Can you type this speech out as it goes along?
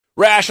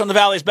Rash on the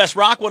Valley's Best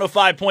Rock,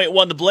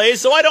 105.1 The Blaze,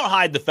 so I don't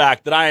hide the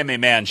fact that I am a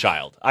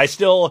man-child. I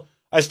still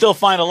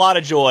find a lot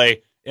of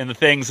joy in the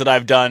things that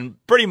I've done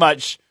pretty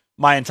much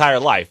my entire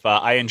life.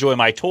 I enjoy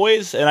my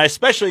toys, and I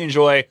especially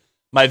enjoy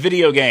my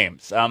video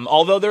games.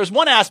 Although there's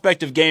one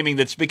aspect of gaming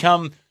that's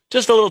become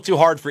just a little too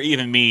hard for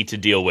even me to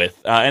deal with,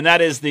 and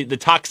that is the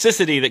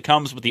toxicity that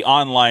comes with the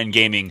online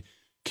gaming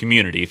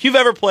community. If you've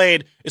ever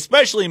played,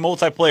 especially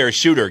multiplayer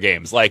shooter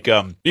games like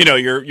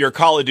your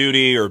Call of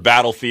Duty or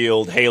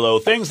Battlefield, Halo,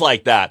 things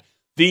like that,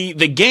 the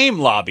game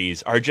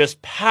lobbies are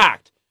just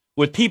packed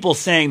with people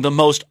saying the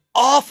most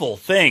awful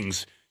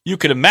things you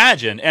could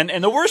imagine.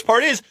 And the worst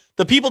part is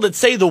the people that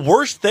say the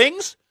worst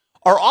things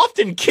are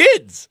often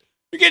kids.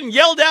 You're getting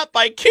yelled at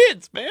by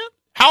kids, man.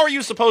 How are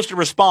you supposed to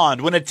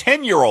respond when a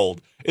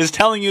 10-year-old is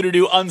telling you to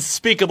do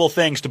unspeakable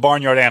things to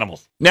barnyard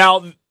animals?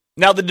 Now,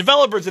 the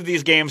developers of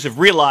these games have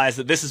realized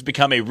that this has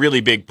become a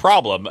really big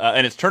problem,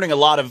 and it's turning a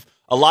lot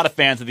of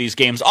fans of these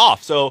games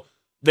off. So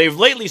they've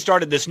lately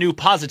started this new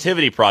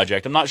positivity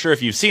project. I'm not sure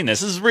if you've seen this.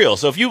 This is real.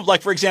 So if you,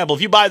 like, for example,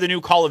 if you buy the new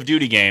Call of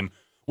Duty game,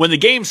 when the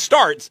game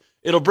starts,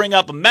 it'll bring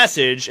up a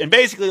message and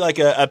basically like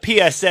a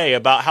PSA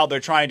about how they're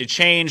trying to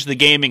change the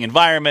gaming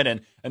environment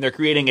and they're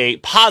creating a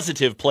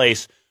positive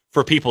place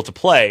for people to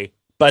play.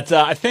 But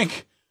I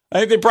think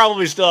they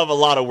probably still have a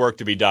lot of work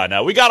to be done.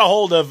 Now, we got a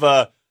hold of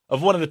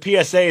one of the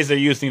PSAs they're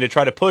using to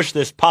try to push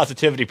this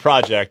positivity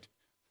project.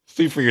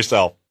 See for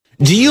yourself.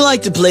 Do you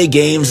like to play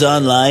games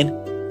online,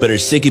 but are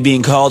sick of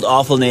being called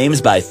awful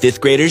names by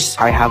 5th graders?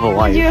 I have a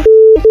wife.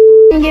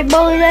 Get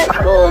bullied at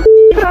school.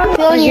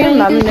 Does your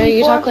mom know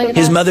you talk like that?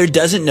 His mother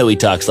doesn't know he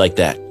talks like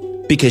that,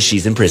 because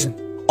she's in prison.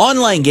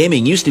 Online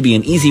gaming used to be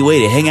an easy way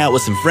to hang out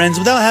with some friends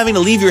without having to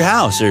leave your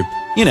house or,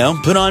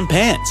 put on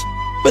pants.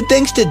 But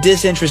thanks to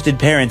disinterested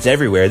parents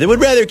everywhere that would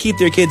rather keep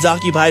their kids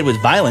occupied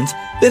with violence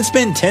than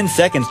spend 10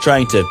 seconds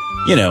trying to,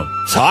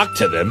 talk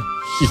to them.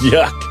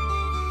 Yuck.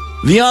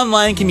 The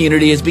online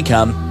community has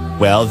become,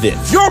 well,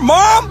 this. Your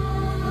mom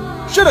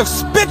should have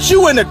spit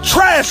you in a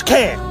trash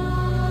can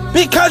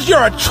because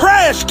you're a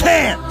trash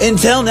can.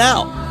 Until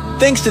now.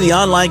 Thanks to the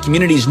online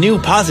community's new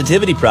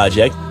positivity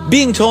project,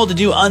 being told to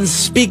do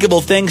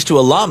unspeakable things to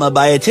a llama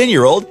by a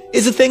 10-year-old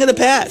is a thing of the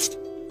past.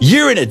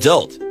 You're an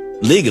adult,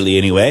 legally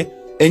anyway,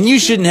 and you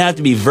shouldn't have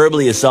to be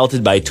verbally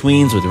assaulted by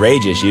tweens with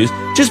rage issues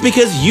just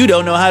because you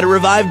don't know how to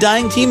revive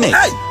dying teammates.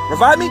 Hey,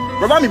 revive me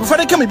before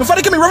they kill me,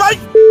 revive!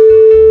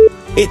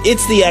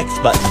 It's the X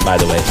button, by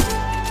the way.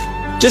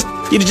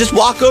 You just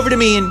walk over to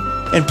me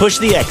and push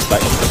the X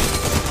button.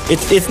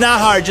 It's not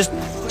hard, just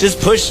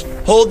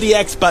hold the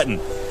X button.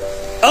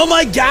 Oh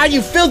my God,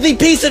 you filthy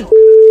piece of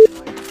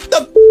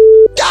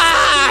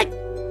God!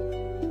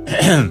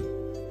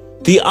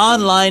 The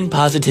Online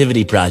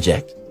Positivity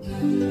Project.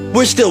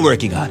 We're still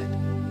working on it.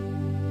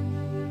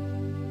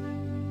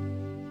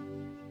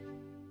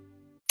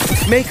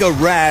 Make a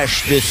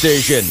rash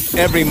decision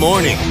every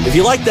morning. If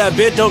you like that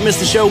bit, don't miss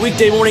the show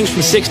weekday mornings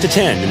from 6 to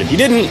 10. And if you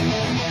didn't,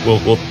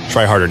 we'll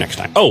try harder next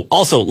time. Oh,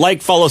 also,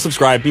 like, follow,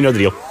 subscribe. You know the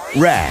deal.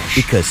 Rash,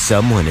 because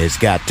someone has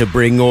got to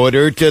bring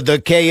order to the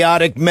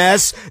chaotic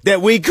mess that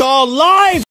we call life.